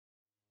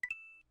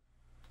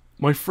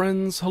My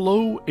friends,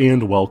 hello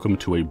and welcome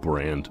to a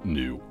brand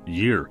new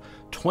year,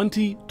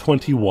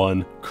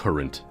 2021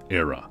 current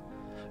era.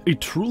 A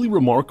truly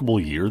remarkable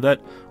year that,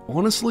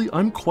 honestly,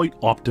 I'm quite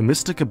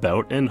optimistic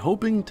about and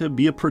hoping to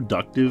be a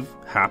productive,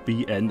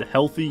 happy, and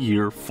healthy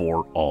year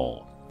for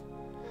all.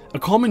 A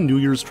common New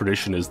Year's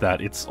tradition is that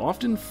it's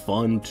often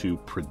fun to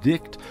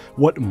predict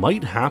what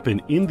might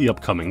happen in the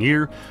upcoming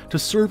year to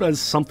serve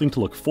as something to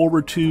look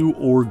forward to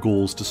or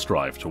goals to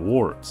strive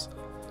towards.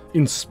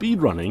 In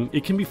speedrunning,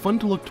 it can be fun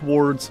to look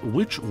towards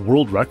which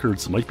world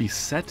records might be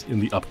set in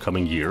the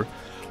upcoming year,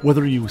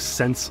 whether you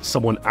sense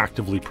someone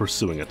actively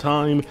pursuing a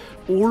time,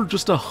 or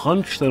just a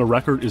hunch that a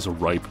record is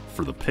ripe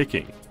for the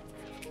picking.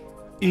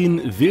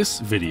 In this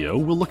video,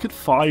 we'll look at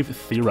 5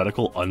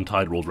 theoretical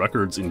untied world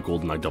records in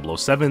GoldenEye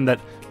 007 that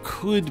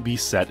could be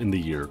set in the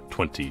year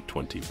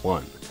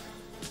 2021.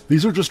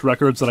 These are just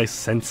records that I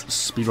sense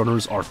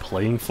speedrunners are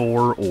playing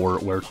for, or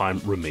where time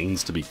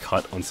remains to be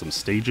cut on some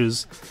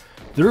stages.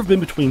 There have been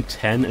between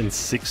 10 and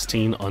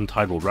 16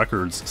 untied world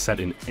records set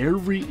in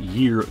every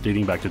year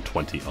dating back to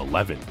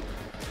 2011.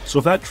 So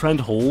if that trend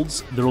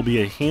holds, there will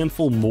be a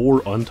handful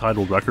more untied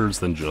world records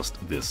than just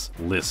this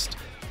list,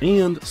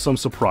 and some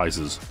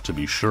surprises to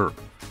be sure.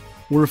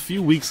 We're a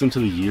few weeks into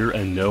the year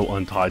and no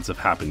untieds have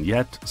happened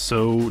yet,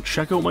 so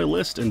check out my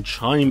list and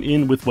chime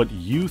in with what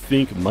you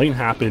think might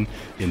happen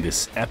in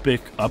this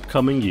epic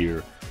upcoming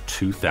year,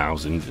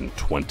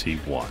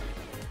 2021.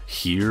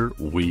 Here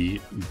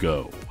we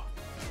go.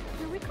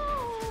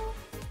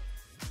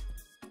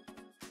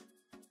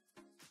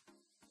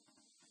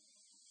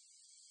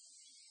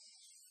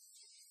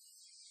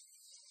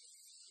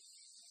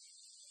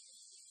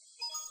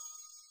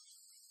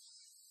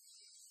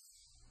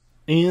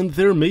 And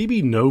there may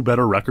be no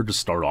better record to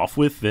start off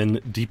with than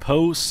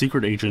Depot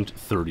Secret Agent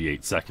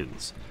 38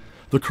 Seconds.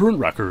 The current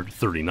record,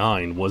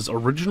 39, was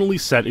originally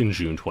set in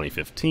June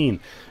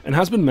 2015, and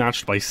has been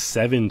matched by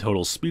 7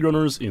 total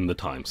speedrunners in the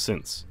time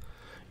since.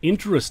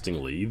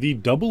 Interestingly, the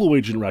 00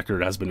 Agent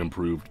record has been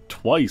improved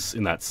twice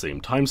in that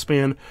same time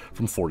span,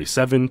 from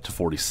 47 to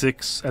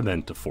 46, and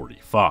then to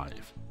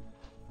 45.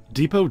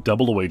 Depot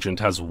 00 Agent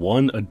has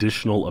one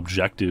additional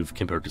objective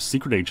compared to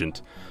Secret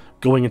Agent,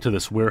 going into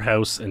this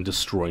warehouse and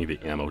destroying the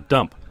ammo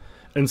dump.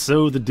 And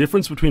so the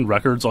difference between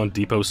records on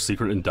Depot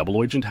Secret and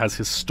 00 Agent has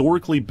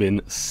historically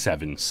been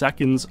 7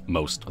 seconds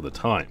most of the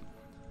time.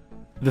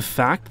 The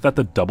fact that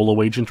the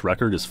 00 Agent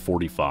record is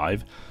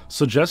 45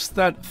 suggests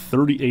that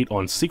 38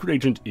 on Secret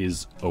Agent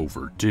is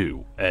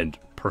overdue, and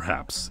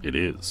perhaps it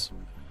is.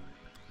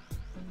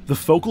 The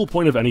focal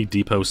point of any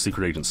Depot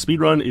Secret Agent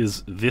speedrun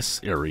is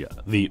this area,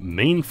 the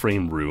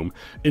mainframe room,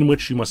 in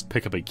which you must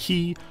pick up a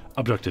key,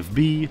 Objective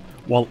B,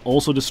 while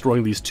also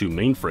destroying these 2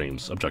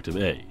 mainframes, Objective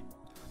A.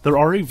 There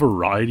are a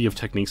variety of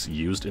techniques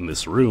used in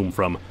this room,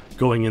 from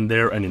going in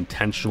there and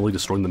intentionally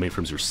destroying the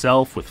mainframes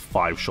yourself with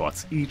 5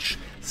 shots each,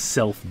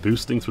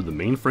 self-boosting through the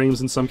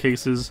mainframes in some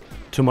cases,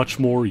 to much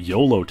more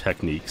YOLO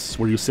techniques,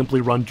 where you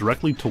simply run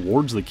directly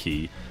towards the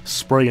key,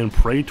 spray and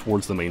pray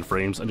towards the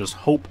mainframes, and just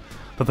hope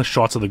that the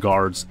shots of the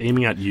guards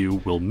aiming at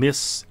you will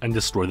miss and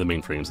destroy the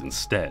mainframes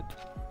instead.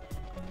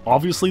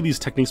 Obviously, these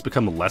techniques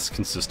become less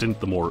consistent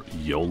the more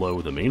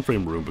YOLO the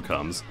mainframe room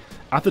becomes,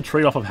 at the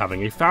trade-off of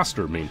having a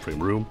faster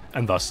mainframe room,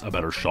 and thus a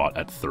better shot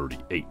at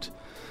 38.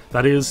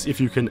 That is, if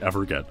you can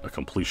ever get a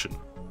completion.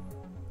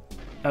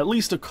 At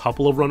least a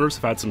couple of runners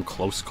have had some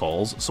close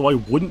calls, so I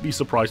wouldn't be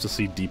surprised to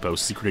see Depot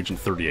Secret Agent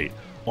 38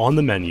 on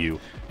the menu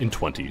in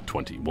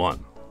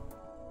 2021.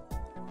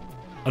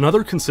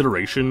 Another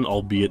consideration,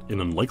 albeit an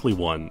unlikely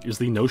one, is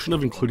the notion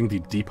of including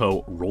the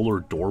Depot Roller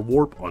Door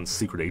Warp on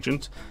Secret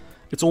Agent.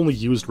 It's only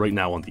used right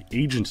now on the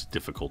Agent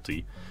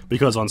difficulty,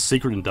 because on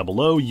Secret and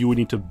 00 you would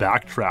need to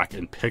backtrack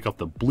and pick up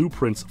the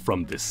blueprints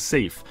from this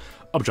safe,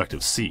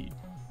 Objective C.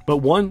 But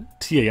one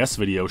TAS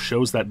video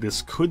shows that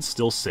this could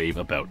still save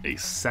about a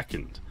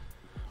second.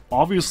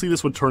 Obviously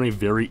this would turn a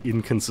very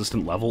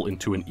inconsistent level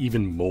into an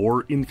even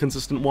more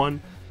inconsistent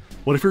one,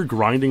 but if you're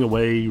grinding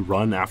away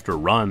run after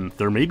run,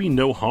 there may be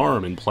no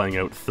harm in playing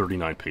out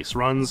 39 pace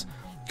runs,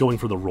 going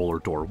for the Roller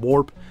Door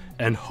Warp,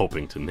 and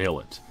hoping to nail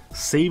it,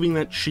 saving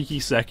that cheeky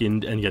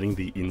second and getting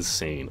the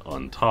insane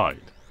untied.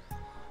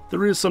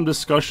 There is some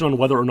discussion on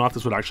whether or not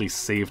this would actually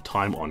save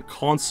time on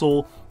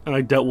console, and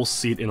I doubt we'll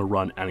see it in a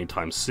run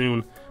anytime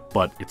soon,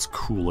 but it's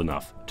cool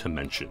enough to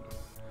mention.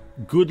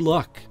 Good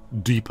luck,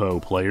 Depot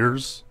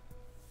players!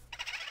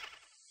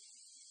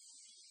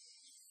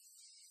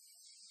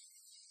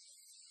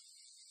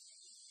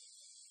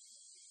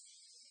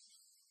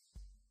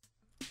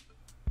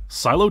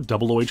 Silo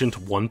 00 Agent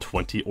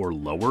 120 or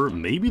lower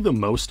may be the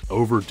most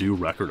overdue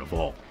record of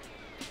all.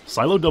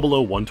 Silo 00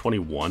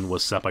 121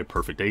 was set by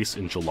Perfect Ace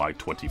in July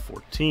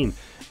 2014,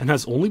 and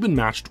has only been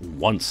matched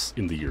once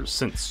in the years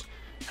since.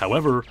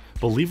 However,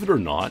 believe it or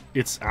not,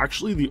 it's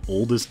actually the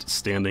oldest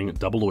standing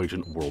 00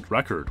 Agent world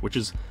record, which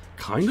is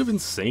kind of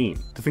insane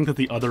to think that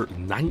the other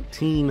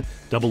 19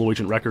 00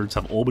 Agent records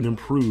have all been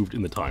improved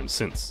in the time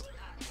since.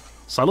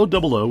 Silo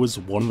 00 is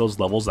one of those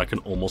levels that can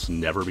almost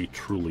never be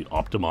truly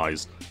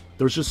optimized.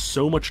 There's just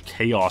so much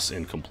chaos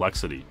and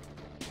complexity.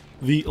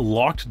 The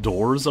locked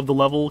doors of the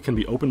level can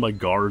be opened by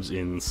guards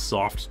in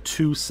soft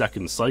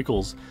 2-second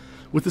cycles,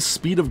 with the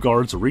speed of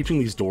guards reaching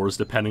these doors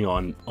depending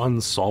on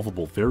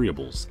unsolvable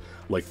variables,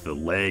 like the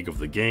lag of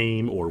the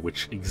game or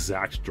which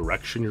exact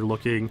direction you're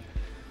looking.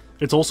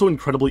 It's also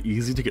incredibly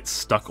easy to get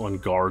stuck on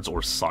guards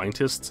or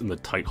scientists in the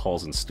tight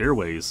halls and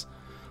stairways.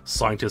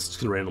 Scientists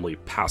can randomly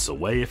pass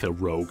away if a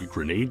rogue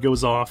grenade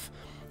goes off.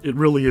 It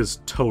really is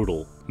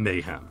total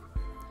mayhem.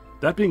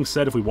 That being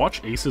said, if we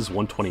watch Ace's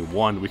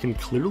 121, we can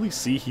clearly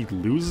see he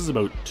loses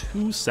about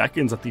 2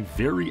 seconds at the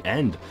very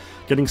end,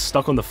 getting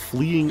stuck on the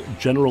fleeing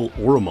General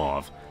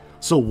Oromov,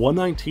 so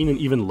 119 and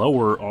even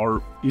lower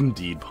are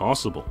indeed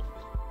possible.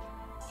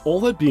 All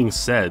that being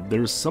said,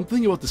 there's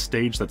something about the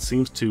stage that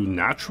seems to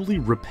naturally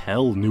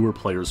repel newer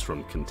players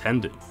from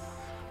contending.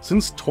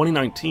 Since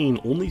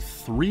 2019, only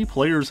 3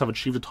 players have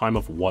achieved a time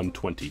of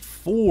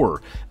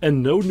 124,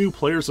 and no new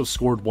players have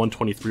scored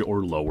 123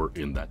 or lower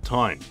in that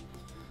time.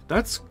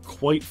 That's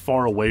quite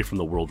far away from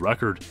the world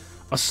record,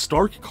 a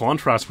stark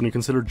contrast when you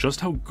consider just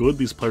how good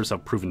these players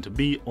have proven to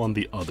be on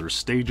the other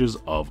stages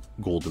of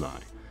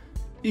GoldenEye.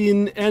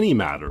 In any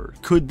matter,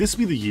 could this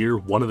be the year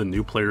one of the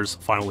new players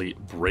finally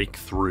break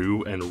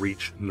through and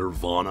reach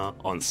Nirvana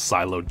on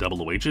Silo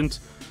Double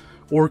Agent?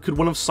 Or could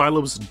one of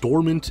Silo's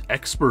dormant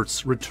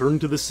experts return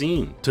to the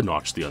scene to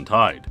notch the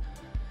Untied?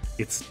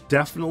 It's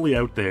definitely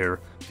out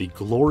there, the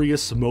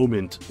glorious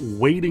moment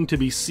waiting to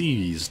be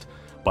seized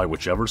by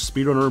whichever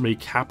speedrunner may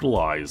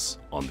capitalize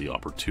on the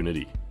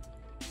opportunity.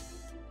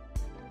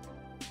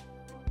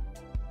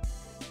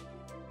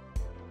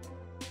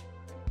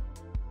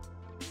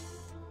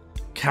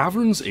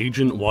 Caverns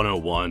Agent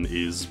 101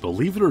 is,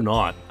 believe it or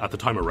not, at the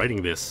time of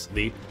writing this,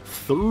 the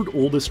 3rd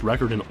oldest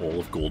record in all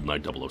of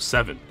GoldenEye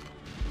 007.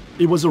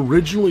 It was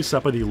originally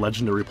set by the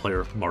legendary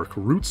player Mark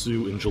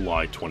Rutsu in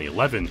July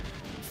 2011.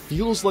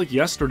 Feels like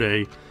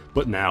yesterday,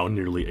 but now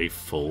nearly a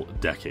full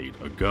decade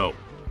ago.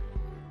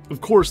 Of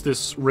course,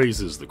 this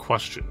raises the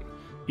question,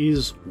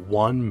 is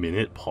 1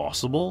 minute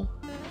possible?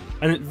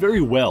 And it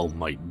very well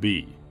might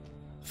be.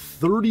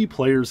 30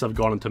 players have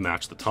gone on to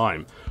match the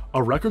time,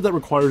 a record that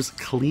requires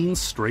clean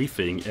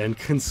strafing and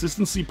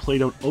consistency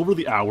played out over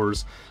the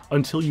hours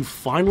until you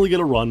finally get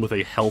a run with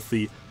a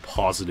healthy,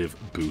 positive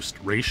boost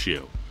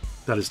ratio.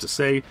 That is to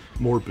say,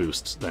 more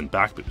boosts than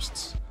back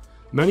boosts.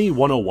 Many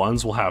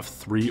 101s will have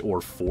 3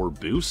 or 4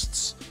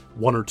 boosts.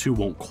 1 or 2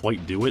 won't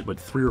quite do it, but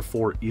 3 or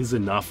 4 is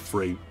enough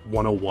for a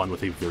 101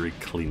 with a very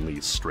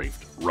cleanly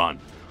strafed run.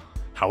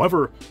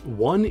 However,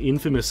 one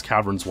infamous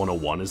Caverns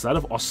 101 is that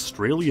of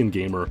Australian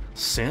gamer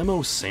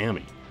Samo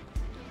Sammy.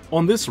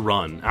 On this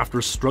run, after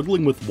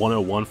struggling with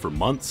 101 for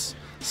months,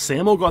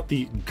 Samo got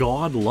the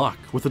god luck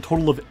with a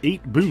total of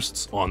 8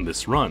 boosts on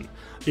this run,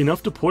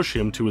 enough to push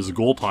him to his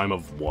goal time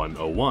of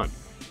 101.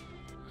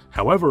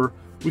 However,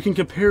 we can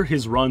compare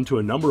his run to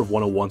a number of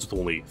 101s with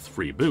only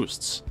 3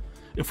 boosts.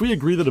 If we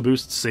agree that a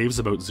boost saves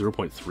about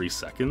 0.3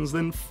 seconds,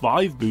 then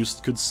 5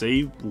 boosts could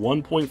save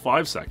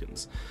 1.5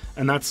 seconds,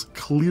 and that's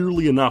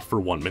clearly enough for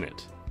 1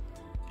 minute.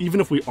 Even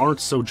if we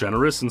aren't so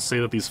generous and say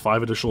that these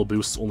 5 additional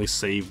boosts only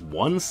save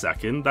 1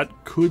 second, that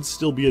could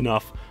still be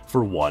enough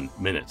for 1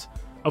 minute.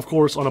 Of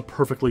course, on a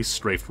perfectly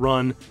strafed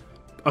run,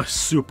 a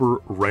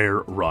super rare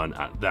run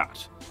at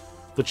that.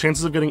 The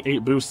chances of getting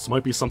 8 boosts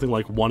might be something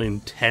like 1 in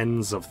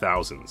tens of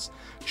thousands,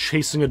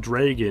 chasing a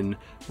dragon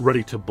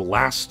ready to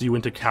blast you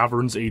into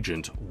Caverns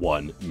Agent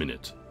 1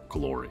 minute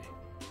glory.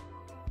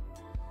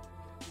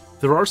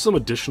 There are some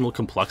additional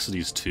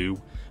complexities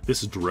too.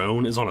 This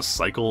drone is on a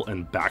cycle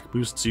and back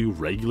boosts you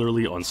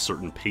regularly on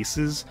certain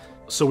paces,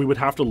 so we would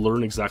have to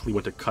learn exactly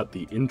when to cut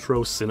the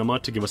intro cinema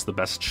to give us the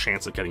best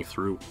chance at getting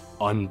through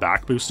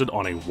unback boosted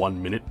on a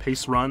 1 minute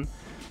pace run.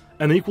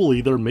 And equally,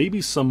 there may be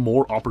some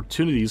more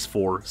opportunities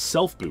for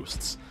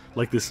self-boosts,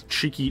 like this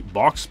cheeky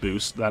box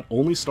boost that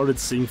only started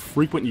seeing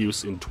frequent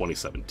use in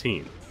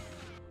 2017.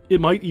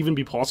 It might even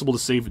be possible to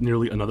save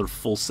nearly another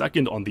full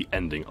second on the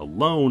ending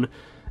alone,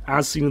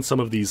 as seen in some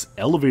of these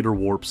elevator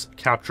warps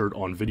captured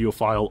on video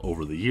file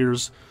over the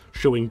years,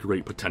 showing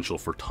great potential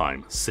for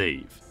time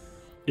save.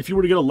 If you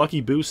were to get a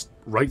lucky boost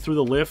right through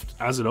the lift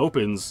as it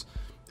opens,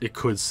 it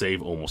could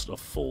save almost a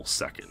full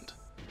second.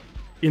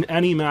 In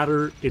any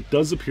matter, it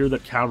does appear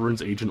that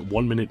Caverns Agent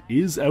 1 minute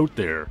is out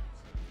there.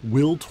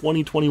 Will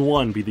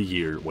 2021 be the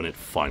year when it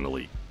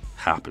finally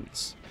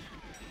happens?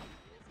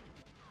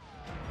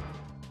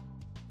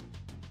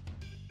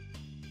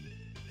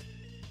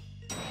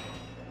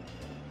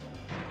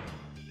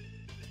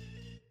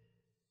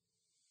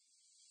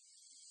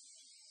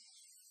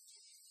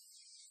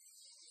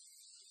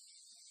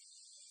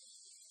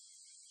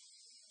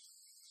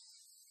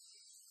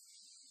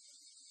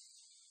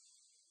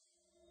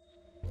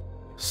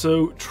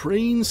 So,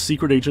 Train's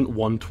Secret Agent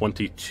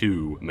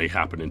 122 may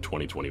happen in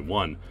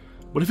 2021,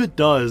 but if it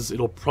does,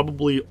 it'll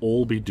probably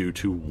all be due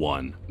to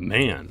one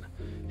man,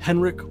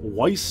 Henrik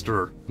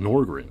Weister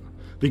Norgren,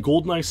 the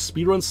GoldenEye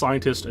speedrun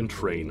scientist and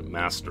Train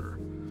master.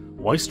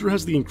 Weister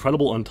has the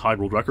incredible untied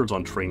world records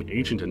on Train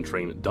Agent and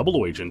Train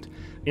Double Agent,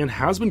 and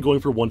has been going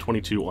for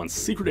 122 on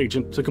Secret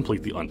Agent to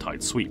complete the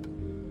untied sweep.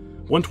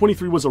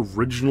 123 was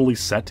originally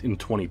set in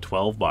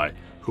 2012 by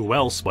who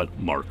else but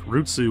Mark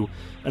Rutsu,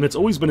 and it's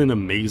always been an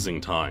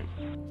amazing time.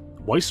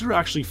 Weister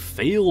actually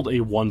failed a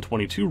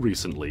 122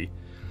 recently.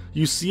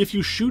 You see, if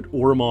you shoot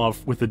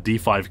Oromov with a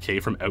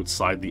D5K from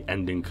outside the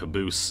ending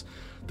caboose,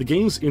 the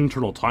game's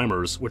internal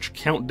timers, which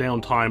count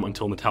down time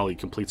until Natalie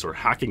completes her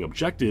hacking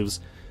objectives,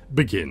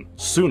 begin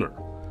sooner.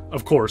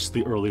 Of course,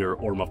 the earlier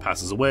Oromov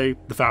passes away,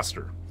 the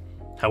faster.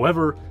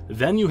 However,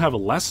 then you have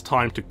less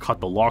time to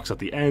cut the locks at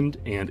the end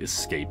and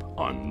escape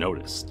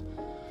unnoticed.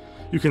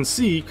 You can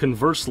see,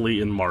 conversely,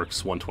 in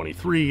Mark's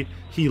 123,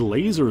 he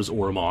lasers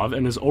Oromov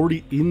and is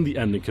already in the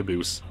ending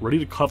caboose, ready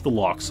to cut the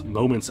locks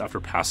moments after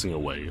passing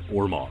away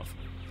Oromov.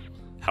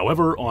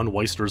 However, on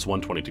Weister's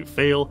 122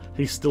 fail,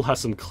 he still has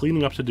some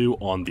cleaning up to do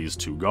on these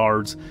two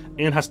guards,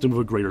 and has to move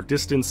a greater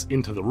distance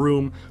into the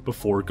room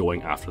before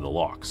going after the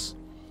locks.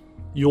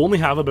 You only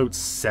have about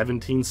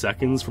 17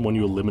 seconds from when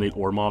you eliminate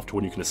Oromov to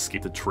when you can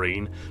escape the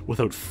train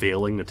without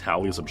failing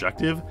Natalia's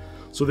objective,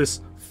 so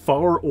this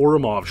far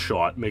Oromov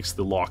shot makes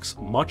the locks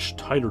much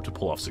tighter to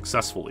pull off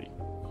successfully.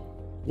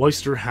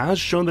 Weister has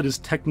shown that his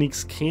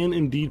techniques can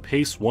indeed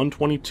pace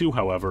 122,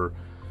 however,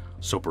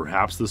 so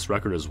perhaps this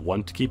record is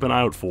one to keep an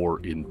eye out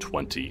for in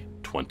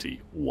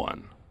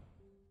 2021.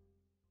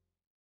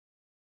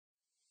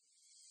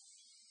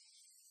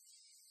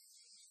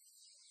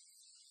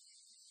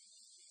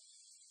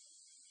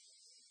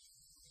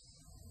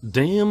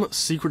 Damn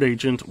Secret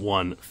Agent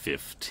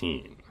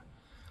 115.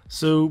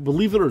 So,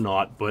 believe it or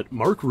not, but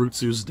Mark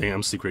Rutsu's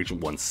Damn Secret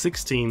Agent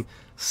 116,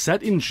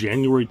 set in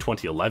January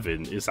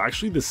 2011, is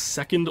actually the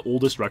second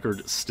oldest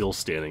record still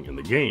standing in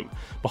the game,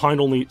 behind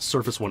only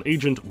Surface 1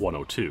 Agent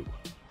 102.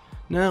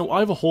 Now, I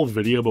have a whole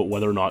video about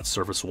whether or not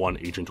Surface 1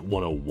 Agent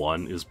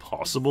 101 is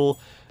possible,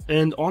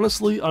 and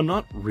honestly, I'm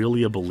not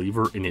really a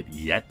believer in it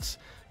yet,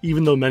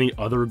 even though many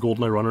other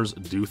GoldenEye runners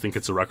do think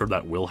it's a record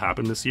that will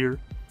happen this year.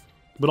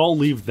 But I'll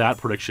leave that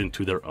prediction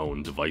to their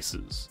own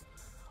devices.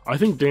 I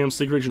think Damn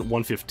Secret Agent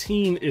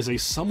 115 is a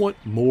somewhat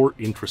more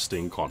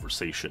interesting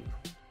conversation.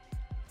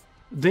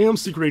 Damn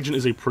Secret Agent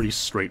is a pretty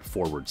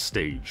straightforward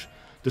stage.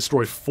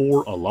 Destroy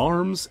 4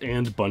 alarms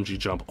and bungee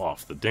jump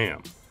off the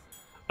dam.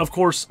 Of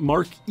course,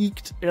 Mark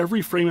eked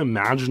every frame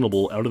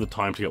imaginable out of the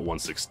time to get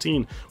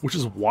 116, which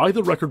is why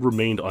the record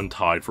remained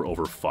untied for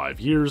over 5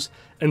 years,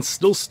 and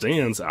still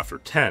stands after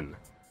 10.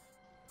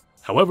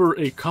 However,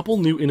 a couple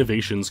new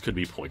innovations could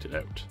be pointed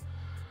out.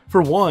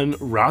 For one,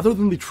 rather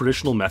than the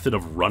traditional method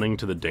of running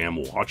to the dam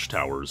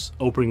watchtowers,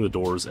 opening the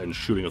doors and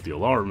shooting out the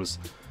alarms,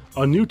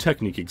 a new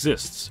technique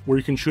exists, where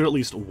you can shoot at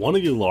least one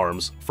of the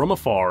alarms from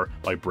afar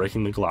by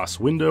breaking the glass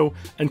window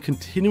and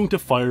continuing to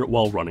fire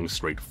while running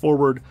straight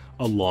forward,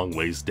 a long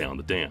ways down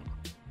the dam.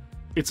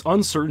 It's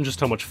uncertain just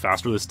how much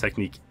faster this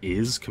technique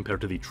is compared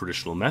to the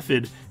traditional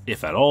method,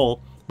 if at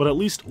all, but at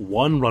least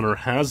one runner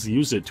has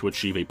used it to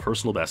achieve a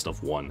personal best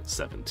of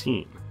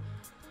 117.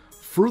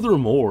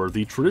 Furthermore,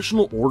 the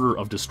traditional order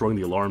of destroying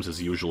the alarms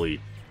is usually,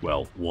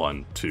 well,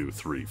 1, 2,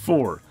 3,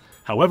 4.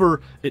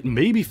 However, it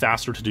may be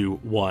faster to do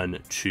 1,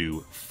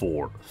 2,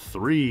 4,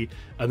 3,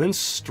 and then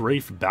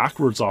strafe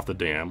backwards off the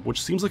dam,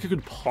 which seems like it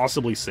could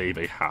possibly save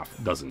a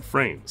half dozen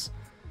frames.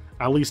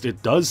 At least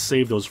it does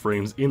save those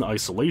frames in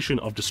isolation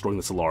of destroying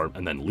this alarm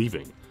and then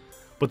leaving.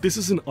 But this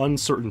is an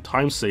uncertain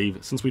time save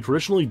since we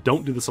traditionally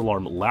don't do this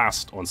alarm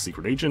last on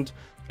Secret Agent,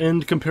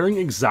 and comparing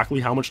exactly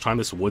how much time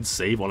this would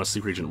save on a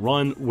Secret Agent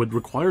run would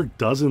require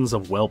dozens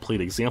of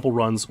well-played example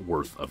runs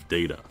worth of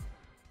data.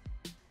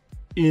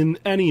 In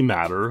any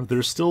matter,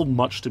 there's still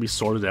much to be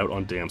sorted out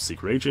on Damn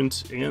Secret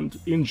Agent, and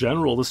in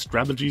general, the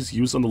strategies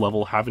used on the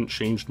level haven't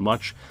changed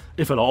much,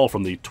 if at all,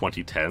 from the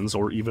 2010s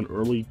or even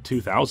early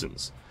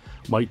 2000s.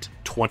 Might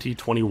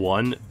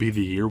 2021 be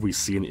the year we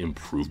see an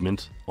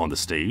improvement on the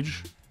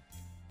stage?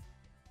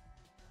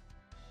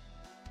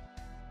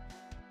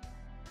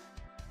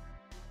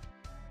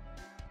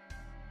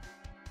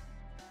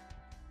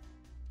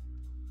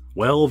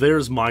 Well,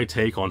 there's my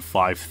take on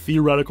 5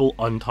 theoretical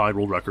untied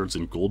world records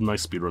in GoldenEye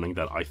speedrunning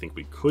that I think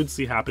we could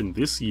see happen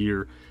this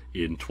year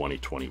in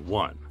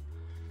 2021.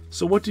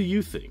 So what do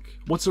you think?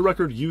 What's a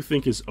record you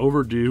think is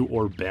overdue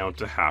or bound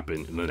to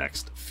happen in the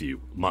next few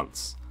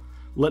months?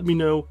 Let me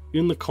know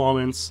in the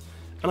comments,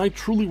 and I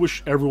truly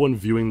wish everyone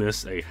viewing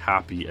this a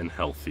happy and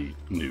healthy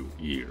new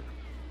year.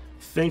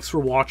 Thanks for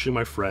watching,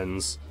 my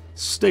friends,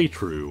 stay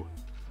true,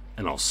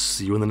 and I'll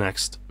see you in the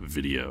next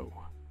video.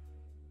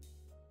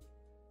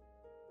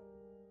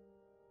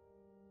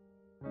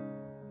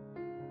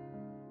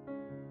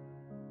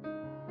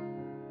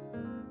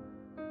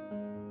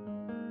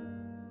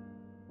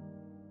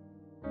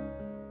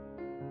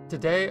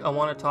 Today I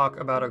want to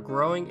talk about a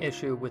growing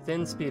issue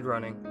within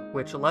speedrunning,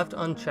 which left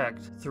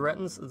unchecked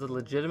threatens the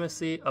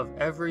legitimacy of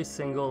every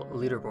single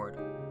leaderboard.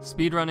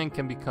 Speedrunning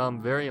can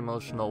become very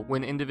emotional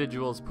when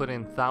individuals put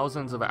in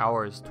thousands of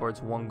hours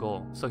towards one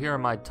goal, so here are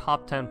my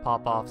top 10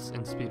 pop-offs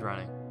in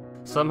speedrunning.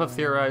 Some have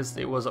theorized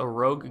it was a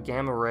rogue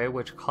gamma ray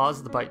which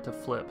caused the bite to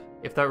flip.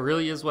 If that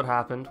really is what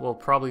happened, we'll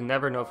probably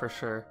never know for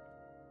sure,